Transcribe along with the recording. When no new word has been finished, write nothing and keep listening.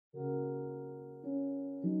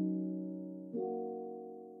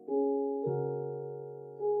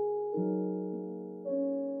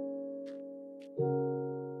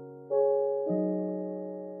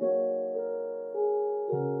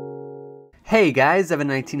Hey guys,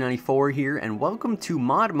 Evan1994 here, and welcome to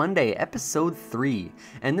Mod Monday, Episode 3.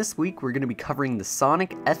 And this week we're going to be covering the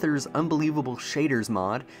Sonic Ethers Unbelievable Shaders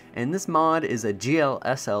mod, and this mod is a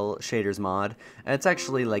GLSL shaders mod. It's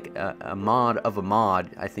actually like a mod of a mod,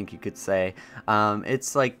 I think you could say.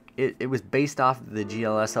 It's like, it was based off of the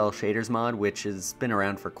GLSL shaders mod, which has been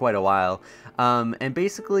around for quite a while. And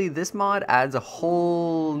basically this mod adds a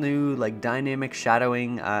whole new like dynamic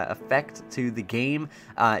shadowing effect to the game.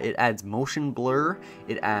 It adds motion blur,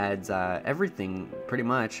 it adds everything pretty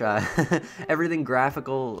much, everything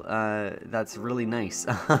graphical that's really nice.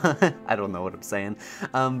 I don't know what I'm saying,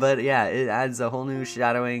 but yeah, it adds a whole new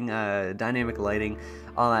shadowing, dynamic lighting,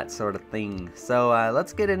 all that sort of thing. So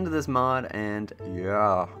let's get into this mod, and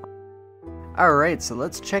yeah. Alright, so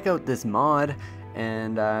let's check out this mod,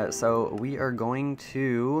 and so we are going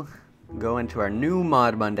to go into our new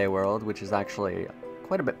Mod Monday world, which is actually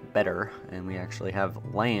quite a bit better, and we actually have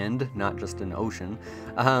land, not just an ocean.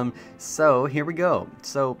 So here we go.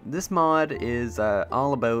 So this mod is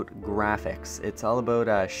all about graphics. It's all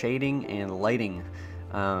about shading and lighting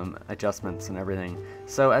adjustments and everything.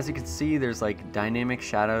 So as you can see, there's like dynamic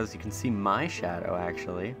shadows. You can see my shadow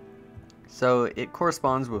actually. So it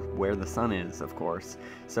corresponds with where the sun is, of course.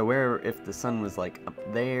 So if the sun was like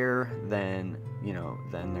up there, then, you know,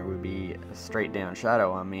 then there would be a straight down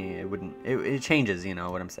shadow on me. It changes, you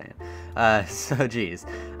know what I'm saying. So geez.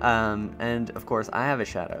 And of course I have a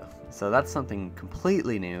shadow. So that's something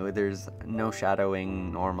completely new. There's no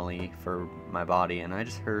shadowing normally for my body, and I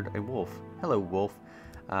just heard a wolf. Hello, wolf.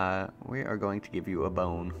 We are going to give you a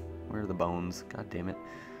bone. Where are the bones? God damn it.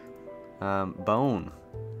 Bone.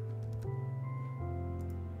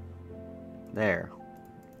 There.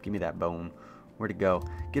 Give me that bone. Where'd it go?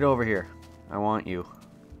 Get over here. I want you.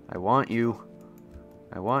 I want you.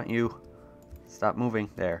 I want you. Stop moving.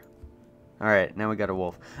 There. Alright, now we got a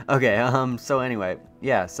wolf. Okay, so anyway.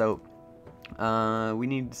 Yeah, so we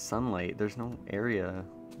need sunlight. There's no area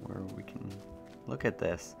where we can look at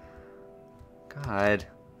this. God.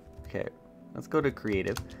 Okay, let's go to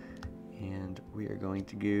creative. And we are going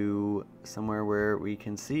to go somewhere where we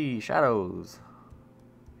can see shadows.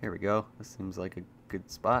 Here we go. This seems like a good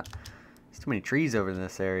spot. There's too many trees over in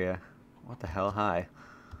this area. What the hell? Hi.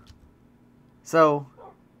 So,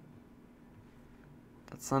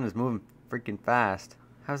 that sun is moving freaking fast.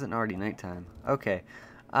 How is it already nighttime? Okay.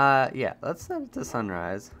 Yeah, let's set it to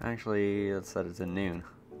sunrise. Actually, let's set it to noon.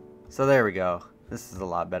 So there we go. This is a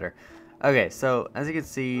lot better. Okay, so as you can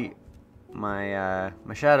see, my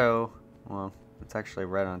shadow, well, it's actually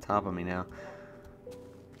right on top of me now.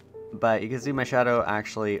 But you can see my shadow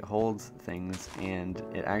actually holds things, and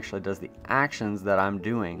it actually does the actions that I'm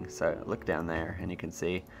doing. So look down there and you can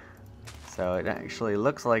see. So it actually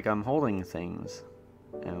looks like I'm holding things.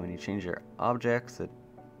 And when you change your objects, it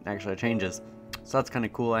actually changes. So that's kind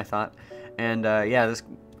of cool, I thought. And yeah, this,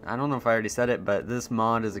 I don't know if I already said it, but this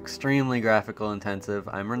mod is extremely graphical intensive.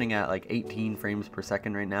 I'm running at like 18 frames per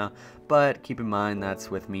second right now, but keep in mind that's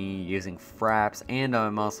with me using Fraps, and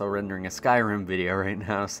I'm also rendering a Skyrim video right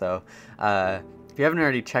now, so if you haven't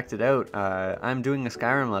already checked it out, I'm doing a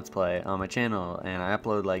Skyrim Let's Play on my channel, and I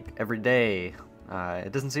upload like every day.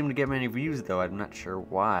 It doesn't seem to get many views though, I'm not sure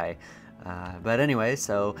why. But anyway,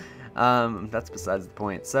 so that's besides the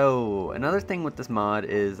point. So another thing with this mod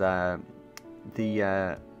is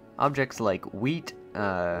the objects like wheat,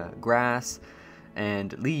 grass,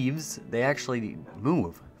 and leaves, they actually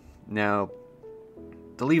move. Now,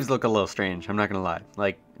 the leaves look a little strange, I'm not gonna lie.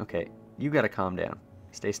 Like, okay, you gotta calm down.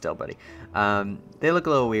 Stay still, buddy. They look a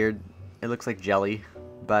little weird. It looks like jelly,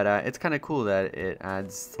 but it's kind of cool that it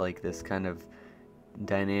adds like this kind of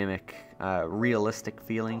dynamic, realistic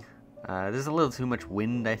feeling. There's a little too much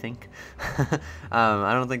wind, I think.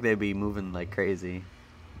 I don't think they'd be moving like crazy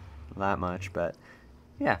that much, but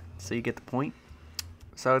yeah, so you get the point.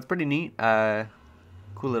 So it's pretty neat,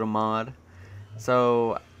 cool little mod.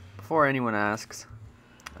 So before anyone asks,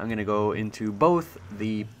 I'm gonna go into both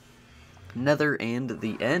the nether and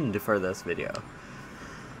the end for this video.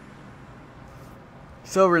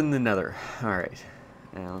 So we're in the nether. Alright,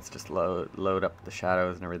 and let's just load up the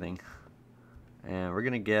shadows and everything, and we're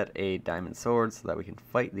gonna get a diamond sword so that we can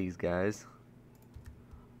fight these guys.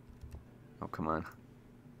 Oh, come on.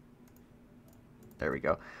 There we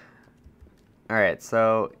go. Alright,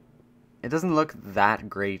 so it doesn't look that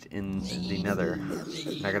great in the nether,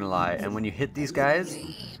 not gonna lie. And when you hit these guys,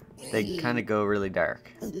 they kind of go really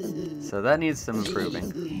dark. So that needs some improving.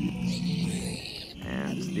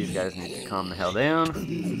 And these guys need to calm the hell down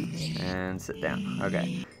and sit down.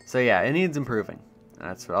 Okay, so yeah, it needs improving.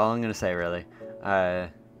 That's all I'm gonna say, really.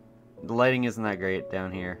 The lighting isn't that great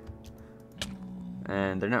down here.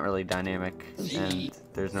 and they're not really dynamic, and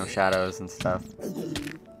there's no shadows and stuff.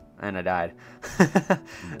 And I died.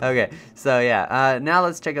 Okay, so yeah, now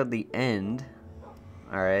let's check out the end.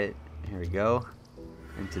 Alright, here we go.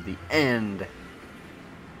 Into the end.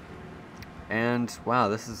 And wow,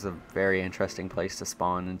 this is a very interesting place to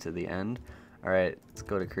spawn into the end. Alright, let's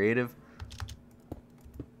go to creative.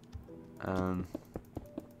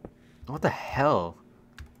 What the hell?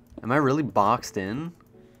 Am I really boxed in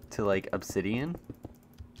to like obsidian?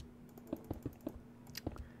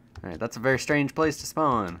 Alright, that's a very strange place to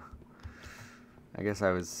spawn. I guess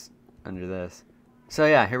I was under this. So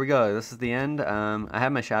yeah, here we go. This is the end. I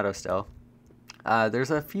have my shadow still.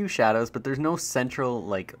 There's a few shadows, but there's no central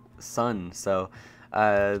like sun, so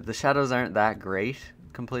the shadows aren't that great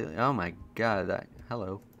completely. Oh my god,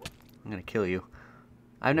 hello. I'm gonna kill you.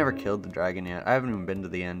 I've never killed the dragon yet. I haven't even been to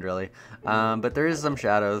the end really. But there is some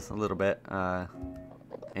shadows a little bit.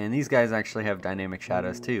 And these guys actually have dynamic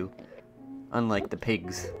shadows too. Unlike the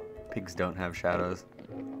pigs. Pigs don't have shadows.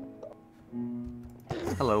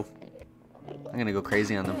 Hello. I'm gonna go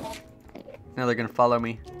crazy on them. Now they're gonna follow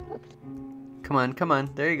me. Come on, come on.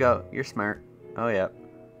 There you go. You're smart. Oh, yeah.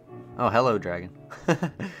 Oh, hello, dragon.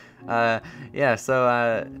 Yeah,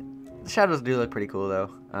 so the shadows do look pretty cool,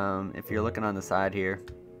 though. If you're looking on the side here,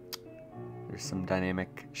 there's some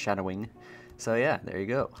dynamic shadowing. So, yeah, there you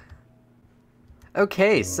go.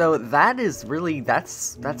 Okay, so that is really,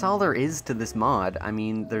 that's all there is to this mod. I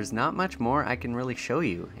mean, there's not much more I can really show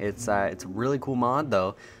you. It's a really cool mod,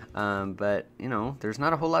 though. But, you know, there's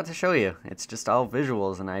not a whole lot to show you. It's just all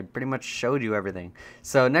visuals, and I pretty much showed you everything.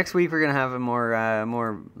 So next week we're going to have a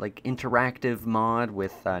more like, interactive mod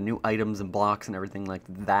with new items and blocks and everything like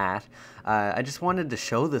that. I just wanted to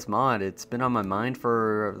show this mod. It's been on my mind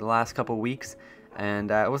for the last couple weeks,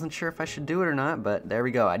 and I wasn't sure if I should do it or not, but there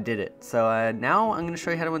we go, I did it. So now I'm going to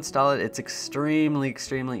show you how to install it. It's extremely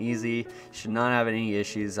easy. Should not have any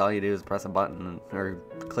issues. All you do is press a button or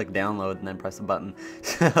click download and then press a button.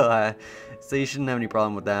 So you shouldn't have any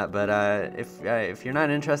problem with that. But if you're not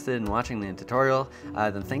interested in watching the tutorial,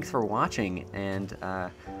 then thanks for watching, and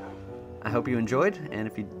I hope you enjoyed, and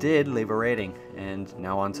if you did, leave a rating. And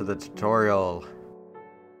now on to the tutorial.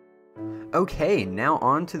 Okay, now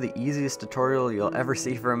on to the easiest tutorial you'll ever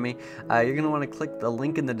see from me. You're going to want to click the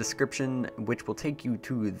link in the description, which will take you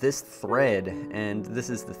to this thread, and this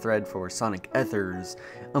is the thread for Sonic Ethers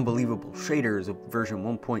Unbelievable Shaders version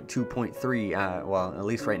 1.2.3. Well, at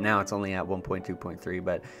least right now it's only at 1.2.3,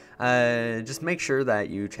 but just make sure that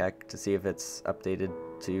you check to see if it's updated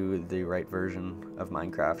to the right version of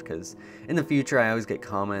Minecraft, because in the future I always get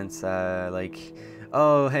comments like,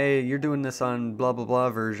 oh, hey, you're doing this on blah blah blah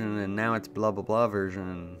version, and now it's blah blah blah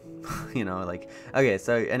version, you know, like, okay,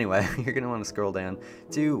 so anyway, you're gonna want to scroll down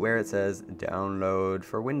to where it says download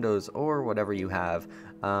for Windows or whatever you have.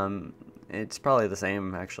 It's probably the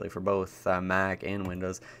same actually for both Mac and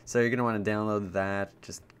Windows, so you're gonna want to download that.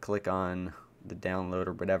 Just click on the download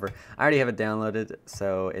or whatever. I already have it downloaded,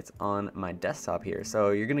 so it's on my desktop here.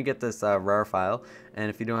 So you're gonna get this RAR file,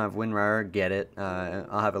 and if you don't have WinRAR, get it.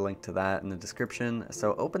 I'll have a link to that in the description.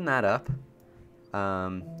 So open that up.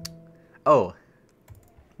 Oh,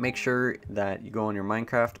 make sure that you go on your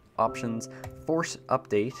Minecraft options, force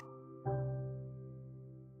update.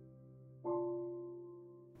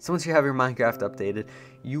 So once you have your Minecraft updated,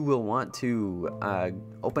 you will want to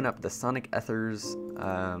open up the Sonic Ethers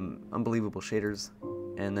Unbelievable Shaders,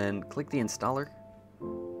 and then click the installer,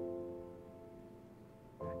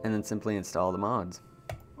 and then simply install the mods.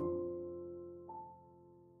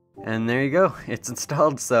 And there you go, it's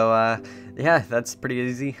installed. So yeah, that's pretty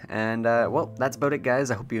easy. And well, that's about it, guys.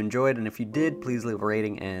 I hope you enjoyed, and if you did, please leave a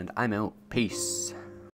rating, and I'm out. Peace.